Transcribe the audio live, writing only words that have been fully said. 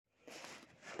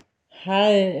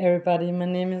Hi, everybody. My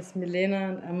name is Mylena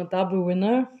and I'm a double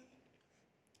winner.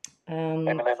 Hey, And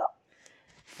Mylena.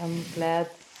 I'm glad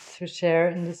to share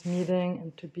in this meeting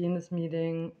and to be in this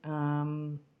meeting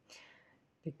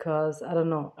because I don't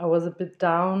know, I was a bit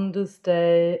down this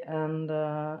day and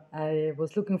I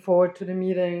was looking forward to the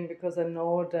meeting because I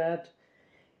know that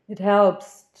it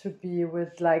helps to be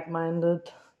with like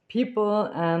minded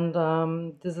people. And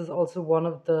this is also one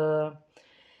of the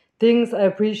things I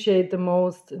appreciate the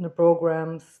most in the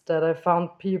programs, that I found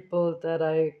people that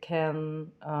I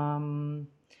can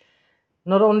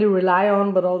not only rely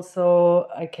on, but also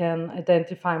I can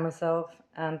identify myself.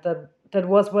 And that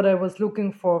was what I was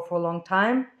looking for a long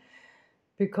time,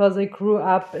 because I grew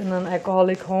up in an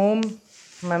alcoholic home.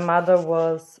 My mother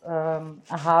was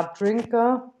a hard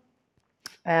drinker,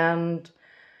 and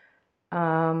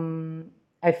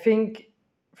I think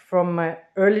from my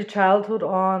early childhood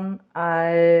on,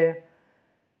 I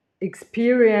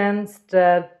experienced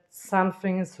that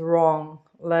something is wrong.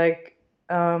 Like,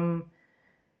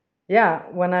 yeah,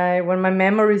 when my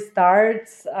memory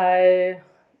starts, I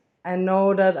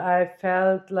know that I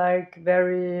felt like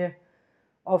very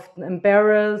often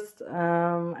embarrassed.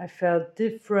 I felt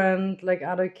different like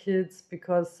other kids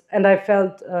and I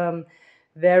felt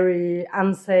very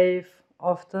unsafe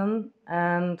often.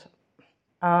 And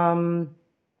um,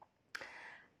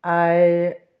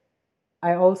 I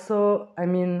I also, I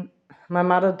mean, my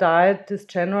mother died this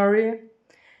January,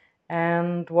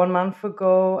 and 1 month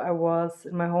ago I was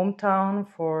in my hometown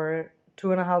for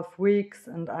 2.5 weeks,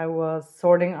 and I was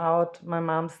sorting out my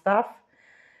mom's stuff.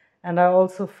 And I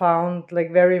also found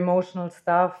like very emotional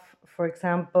stuff. For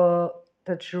example,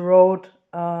 that she wrote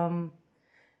a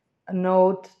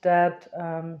note that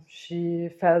she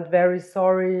felt very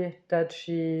sorry that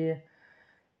she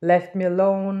left me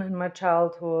alone in my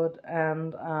childhood.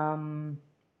 And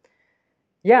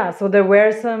yeah, so there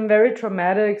were some very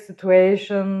traumatic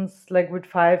situations. Like with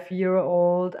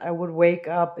 5-year-old, I would wake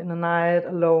up in the night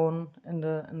alone in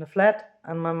the flat,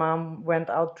 and my mom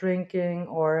went out drinking.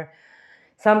 Or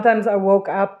sometimes I woke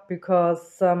up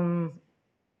because some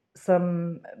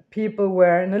people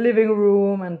were in the living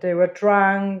room and they were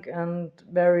drunk and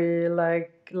very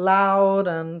like loud,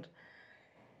 and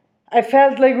I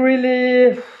felt like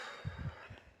really,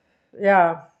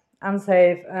 yeah,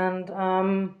 unsafe. And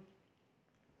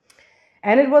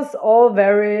it was all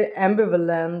very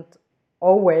ambivalent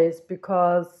always,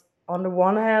 because on the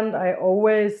one hand, I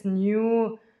always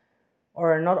knew,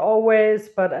 or not always,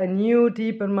 but I knew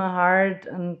deep in my heart,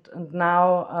 and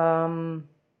now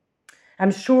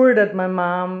I'm sure that my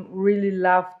mom really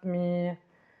loved me,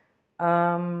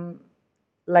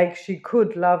 like she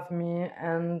could love me.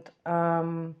 And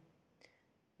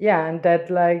yeah, and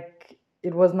that like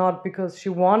it was not because she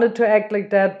wanted to act like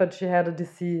that, but she had a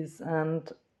disease.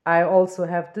 And I also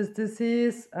have this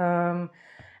disease. I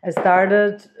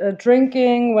started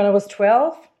drinking when I was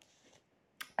 12,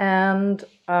 and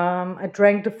I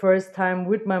drank the first time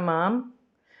with my mom.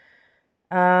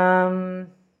 um,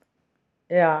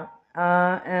 yeah,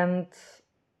 and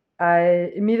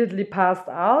I immediately passed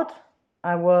out.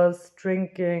 I was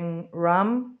drinking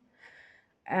rum,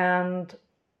 and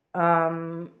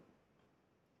um,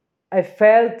 I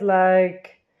felt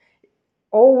like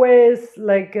always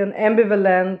like an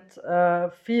ambivalent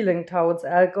feeling towards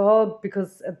alcohol,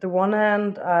 because at the one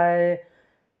hand I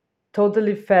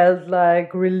totally felt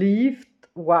like relieved.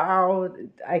 Wow,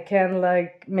 I can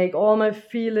like make all my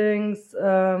feelings.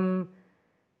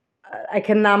 I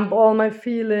can numb all my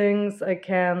feelings. I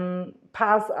can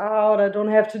pass out. I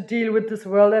don't have to deal with this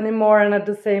world anymore. And at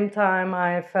the same time,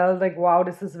 I felt like, wow,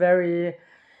 this is very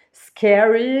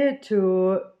scary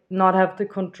to not have the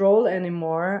control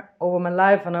anymore over my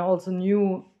life. And I also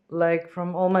knew, like,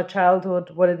 from all my childhood,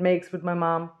 what it makes with my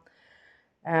mom,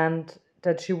 and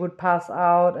that she would pass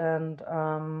out. And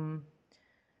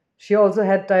she also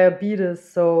had diabetes,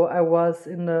 so I was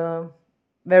in the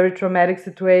very traumatic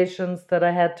situations that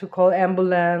I had to call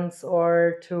ambulance,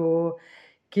 or to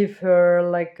give her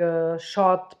like a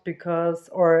shot, because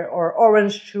or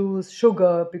orange juice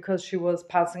sugar, because she was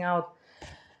passing out.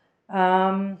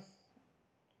 um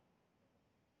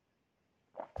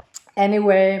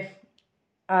Anyway,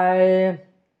 I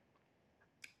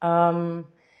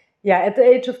yeah, at the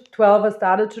age of 12 I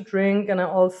started to drink, and I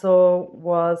also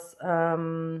was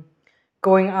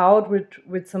going out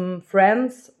with some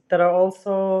friends that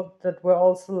were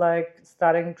also like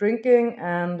starting drinking.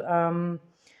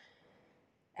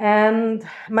 And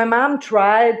my mom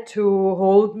tried to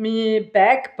hold me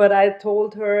back, but I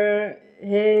told her,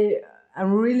 hey,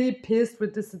 I'm really pissed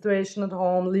with the situation at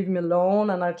home, leave me alone.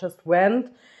 And I just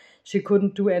went. She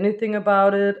couldn't do anything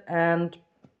about it. And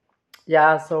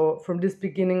yeah, so from this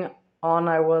beginning on,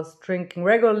 I was drinking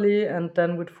regularly, and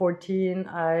then with 14,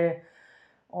 I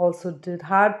also did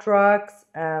hard drugs,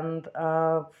 and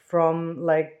from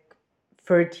like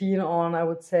 13 on, I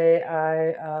would say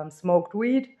I smoked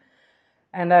weed,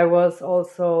 and I was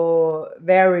also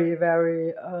very,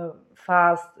 very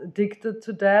fast addicted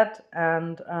to that.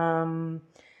 And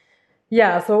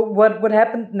yeah, so what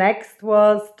happened next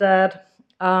was that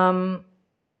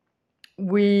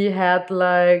we had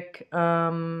like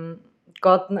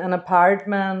gotten an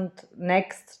apartment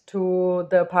next to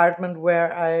the apartment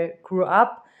where I grew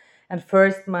up. And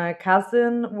first, my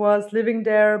cousin was living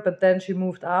there, but then she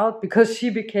moved out because she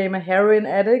became a heroin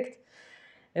addict.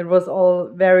 It was all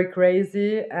very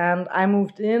crazy. And I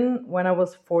moved in when I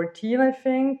was 14, I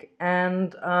think.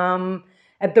 And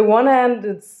at the one hand,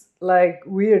 it's like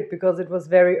weird because it was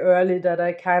very early that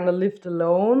I kind of lived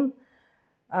alone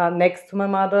next to my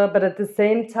mother. But at the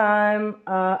same time,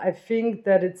 I think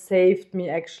that it saved me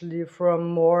actually from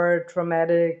more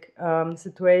traumatic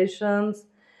situations.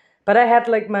 But I had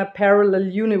like my parallel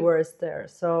universe there.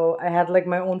 So I had like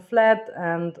my own flat,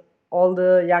 and all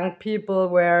the young people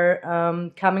were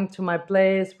coming to my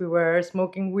place. We were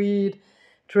smoking weed,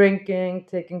 drinking,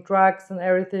 taking drugs, and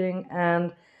everything.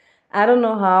 And I don't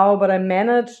know how, but I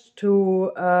managed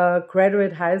to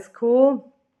graduate high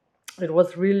school. It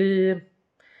was really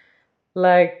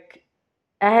like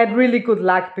I had really good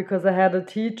luck because I had a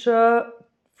teacher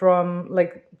from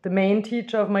like the main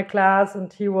teacher of my class,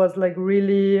 and he was like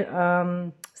really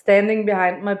standing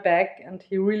behind my back, and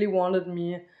he really wanted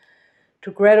me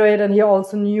to graduate. And he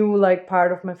also knew like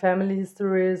part of my family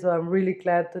history, so I'm really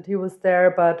glad that he was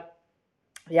there. But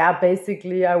yeah,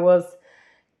 basically, I was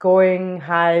going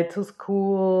high to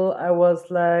school. I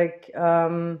was like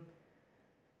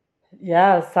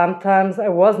yeah, sometimes I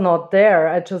was not there.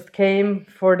 I just came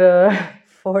for the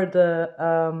for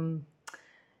the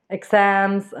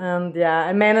exams, and yeah,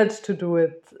 I managed to do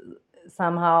it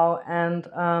somehow. And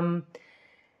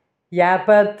yeah,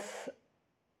 but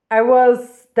I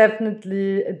was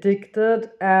definitely addicted.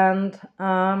 And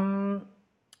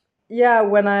yeah,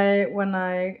 when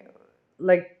I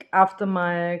like after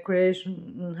my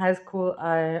graduation in high school,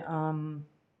 I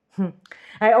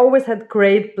always had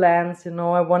great plans, you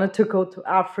know. I wanted to go to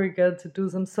Africa to do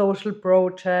some social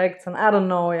projects, and I don't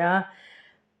know, yeah.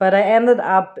 But I ended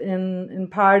up in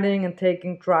partying and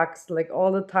taking drugs like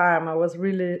all the time. I was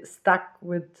really stuck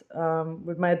with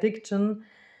my addiction.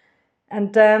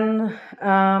 And then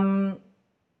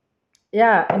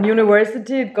yeah, in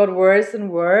university it got worse and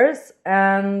worse,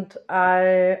 and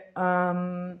I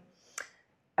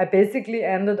basically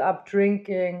ended up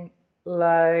drinking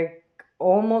like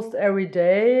almost every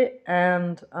day.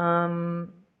 And I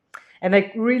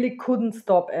really couldn't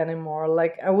stop anymore.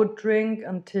 Like I would drink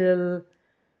until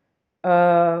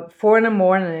 4 in the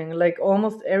morning, like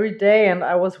almost every day, and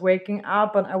I was waking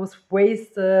up and I was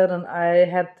wasted, and I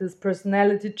had these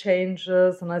personality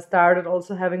changes, and I started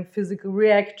also having physical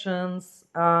reactions.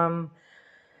 And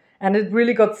it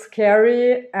really got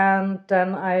scary. And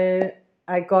then I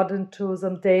got into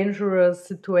some dangerous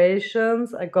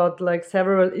situations. I got like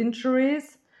several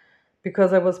injuries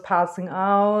because I was passing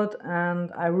out,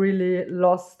 and I really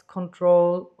lost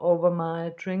control over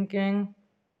my drinking.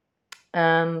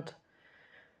 And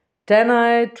then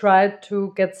I tried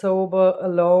to get sober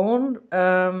alone,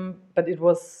 but it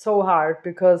was so hard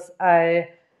because I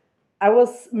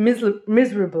was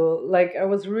miserable. Like I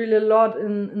was really a lot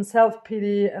in self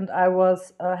pity, and I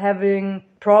was having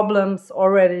problems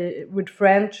already with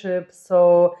friendships.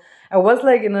 So I was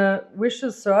like in a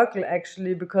vicious circle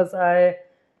actually, because I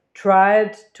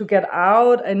tried to get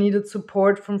out. I needed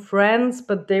support from friends,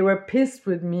 but they were pissed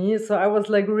with me. So I was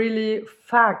like really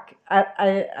fuck.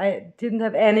 I didn't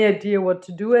have any idea what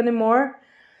to do anymore,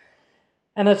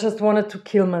 and I just wanted to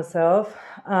kill myself.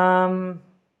 And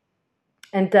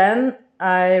then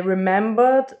I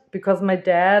remembered because my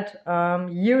dad,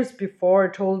 years before,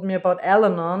 told me about Al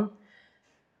Anon,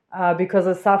 because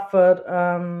I suffered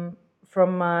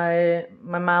from my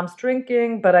mom's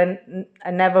drinking, but I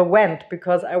never went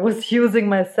because I was using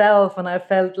myself, and I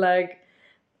felt like,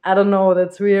 I don't know,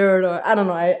 that's weird, or I don't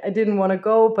know, I didn't want to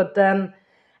go. But then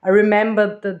I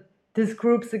remembered that these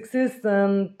groups exist,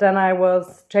 and then I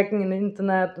was checking in the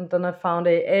internet, and then I found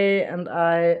AA, and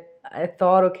I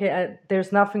thought, okay,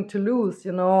 there's nothing to lose,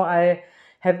 you know. I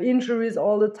have injuries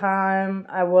all the time.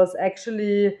 I was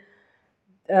actually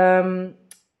um,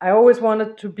 I always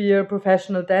wanted to be a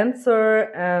professional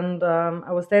dancer, and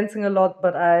I was dancing a lot,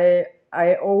 but I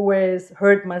always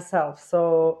hurt myself.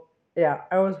 So yeah,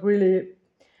 I was really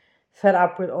fed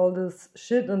up with all this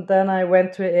shit, and then I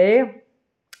went to AA,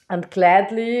 and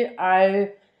gladly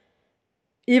I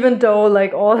even though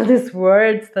like all these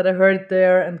words that I heard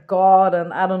there and God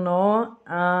and I don't know,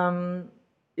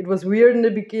 it was weird in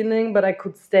the beginning, but I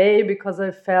could stay because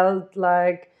I felt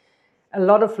like a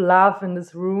lot of love in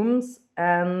these rooms,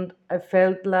 and I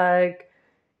felt like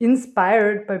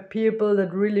inspired by people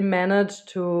that really managed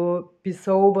to be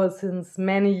sober since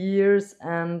many years,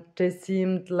 and they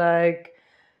seemed like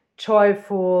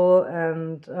joyful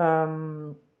and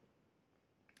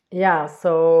yeah,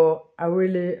 so I'm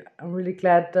really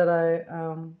glad that I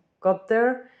got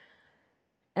there,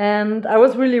 and I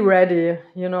was really ready.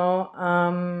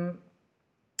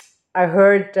 I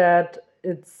heard that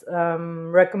it's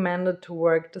recommended to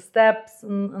work the steps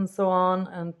and so on,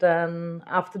 and then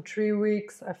after 3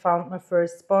 weeks, I found my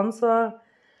first sponsor,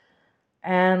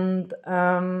 and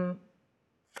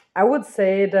I would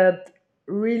say that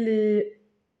really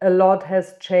a lot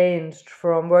has changed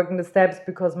from working the steps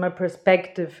because my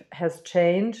perspective has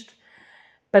changed.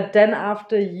 But then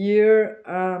after a year,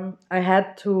 I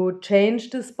had to change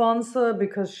the sponsor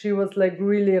because she was like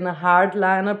really in a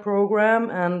hardliner program.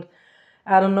 And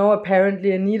I don't know,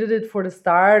 apparently I needed it for the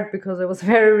start because I was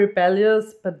very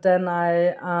rebellious. But then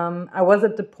I was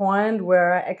at the point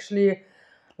where I actually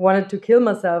wanted to kill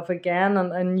myself again,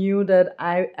 and I knew that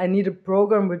I need a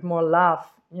program with more love,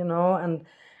 and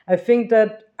I think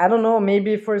that, I don't know,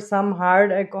 maybe for some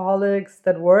hard alcoholics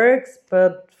that works,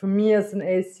 but for me as an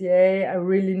ACA, I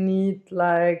really need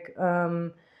like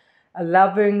a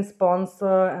loving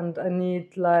sponsor, and I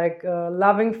need like a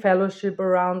loving fellowship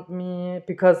around me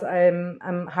because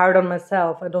I'm hard on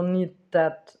myself. I don't need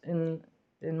that in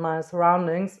my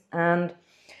surroundings. And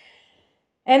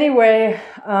anyway,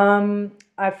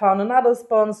 I found another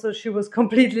sponsor. She was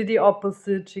completely the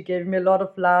opposite. She gave me a lot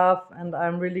of love, and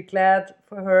I'm really glad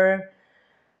for her.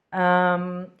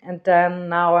 And then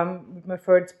now I'm with my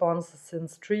third sponsor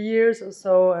since 3 years or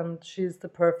so, and she's the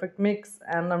perfect mix.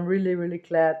 And I'm really, really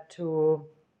glad to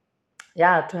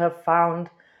have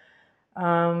found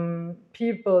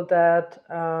people that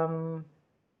are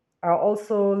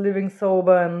also living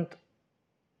sober,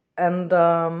 and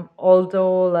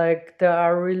although like there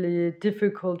are really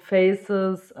difficult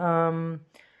phases,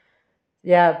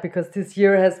 yeah, because this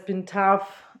year has been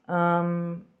tough,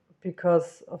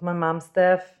 because of my mom's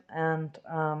death, and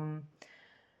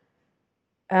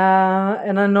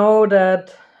I know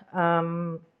that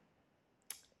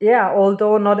yeah,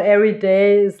 although not every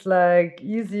day is like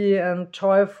easy and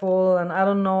joyful, and I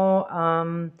don't know,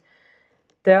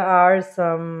 there are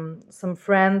some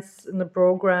friends in the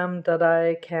program that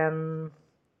I can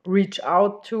reach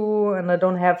out to, and I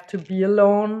don't have to be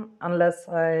alone unless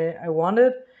I want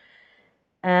it.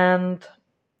 And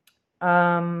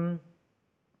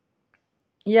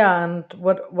yeah, and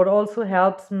what also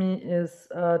helps me is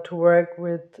to work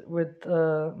with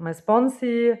my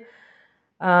sponsee.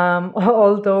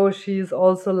 Although she's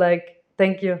also like,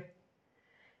 thank you.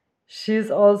 She's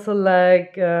also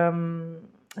like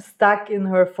stuck in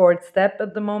her fourth step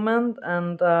at the moment,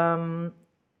 and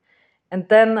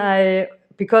then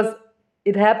because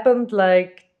it happened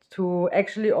like to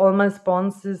actually all my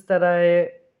sponsors that I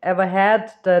ever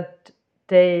had, that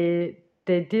they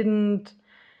didn't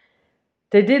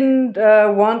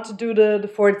want to do the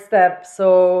fourth step.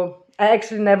 So I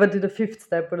actually never did a fifth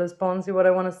step with a sponsor, what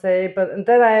I want to say. But and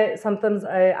then I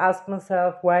ask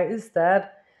myself, why is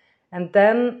that? And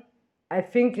then I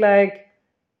think like,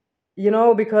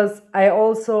 because I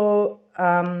also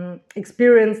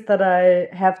experienced that I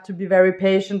have to be very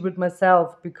patient with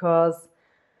myself, because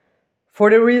for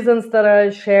the reasons that I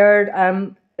shared,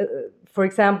 for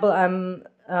example,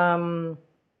 I'm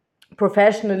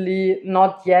professionally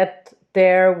not yet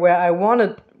there where I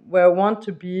want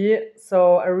to be.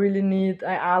 So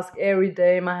I ask every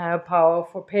day my higher power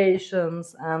for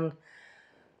patience and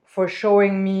for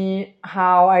showing me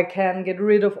how I can get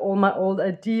rid of all my old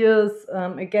ideas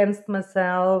against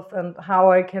myself, and how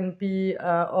I can be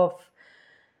of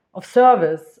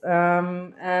service,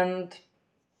 and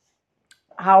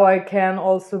how I can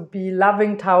also be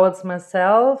loving towards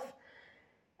myself.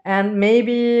 And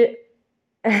maybe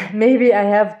maybe I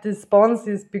have these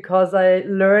sponsors because I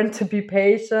learned to be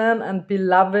patient and be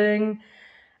loving,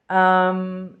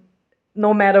 um,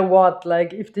 no matter what,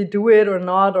 like if they do it or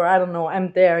not, or I don't know,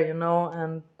 I'm there,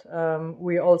 and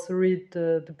we also read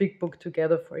the big book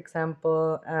together, for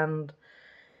example. And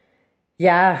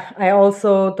yeah, I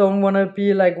also don't want to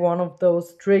be like one of those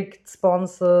strict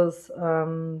sponsors,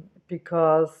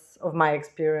 because of my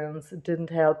experience. It didn't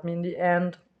help me in the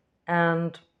end.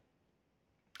 And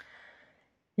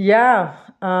yeah,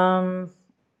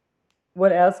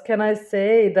 what else can I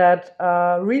say? That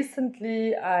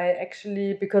recently I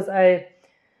actually, because I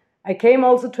came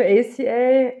also to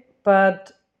ACA,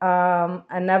 but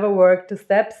I never worked the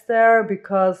steps there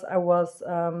because I was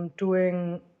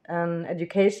doing an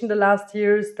education the last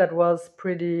years that was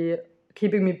pretty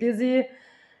keeping me busy.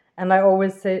 And I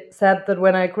always said that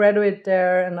when I graduate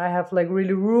there and I have like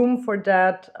really room for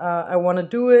that, I want to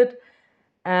do it.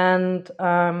 And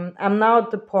I'm now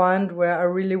at the point where I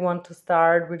really want to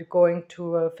start with going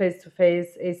to a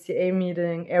face-to-face ACA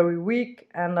meeting every week.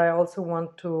 And I also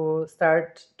want to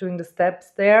start doing the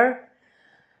steps there.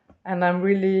 And I'm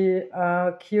really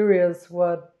curious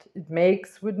what it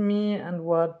makes with me and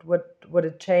what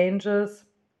it changes.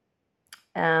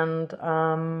 And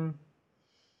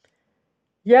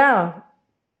yeah,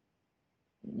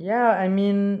 I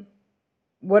mean,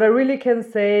 what I really can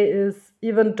say is,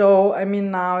 even though, I mean,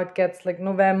 now it gets like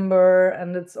November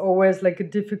and it's always like a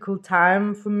difficult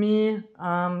time for me,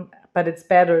 but it's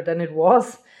better than it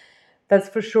was, that's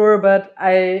for sure. But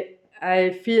I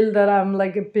feel that I'm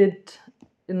like a bit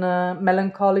in a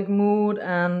melancholic mood,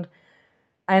 and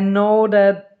I know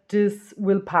that this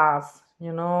will pass.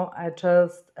 I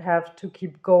just have to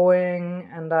keep going,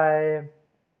 and I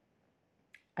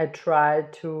try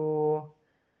to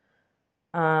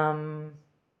um,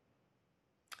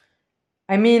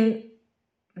 I mean,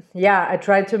 yeah, I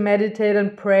try to meditate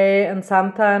and pray, and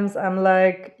sometimes I'm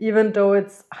like, even though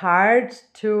it's hard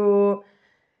to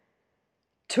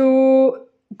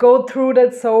go through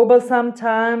that sober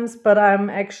sometimes, but I'm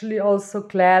actually also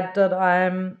glad that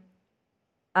I'm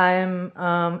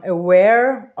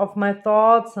aware of my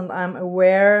thoughts, and I'm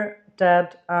aware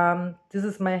that this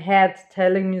is my head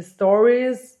telling me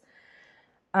stories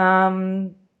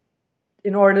um,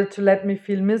 in order to let me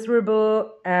feel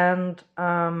miserable. And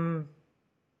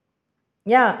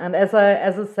yeah, and as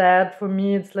I said, for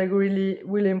me it's like really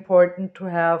really important to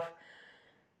have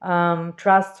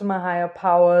trust to my higher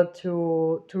power,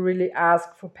 to really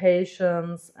ask for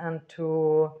patience, and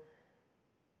to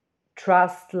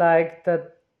trust like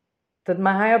that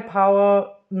my higher power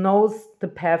knows the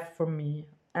path for me.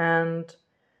 And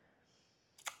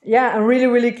yeah, I'm really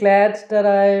really glad that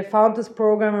I found this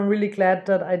program. I'm really glad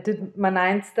that I did my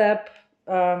ninth step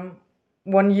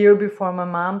 1 year before my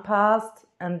mom passed,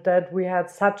 and that we had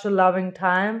such a loving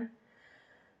time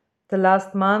the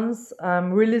last months.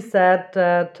 I'm really sad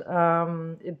that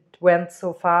it went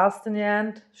so fast in the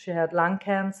end. She had lung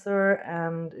cancer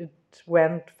and it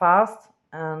went fast,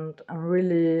 and I'm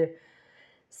really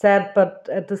sad, but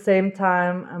at the same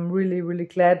time, I'm really, really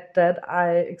glad that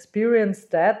I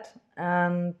experienced that,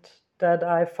 and that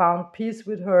I found peace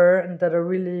with her, and that I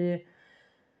really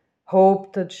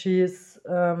hope that she's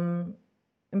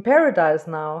in paradise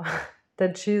now,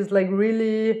 that she's like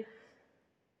really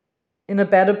in a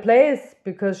better place,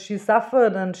 because she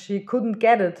suffered and she couldn't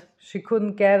get it.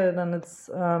 And it's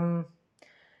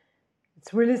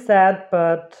really sad,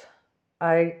 but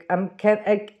I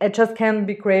just can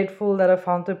be grateful that I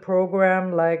found the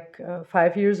program like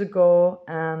 5 years ago,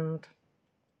 and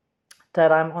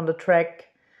that I'm on the track.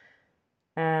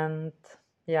 And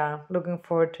yeah, looking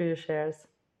forward to your shares.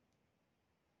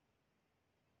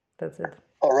 That's it.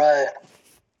 All right.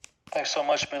 Thanks so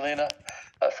much, Mylena.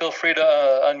 Feel free to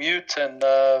unmute and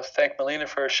thank Mylena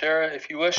for her share if you wish.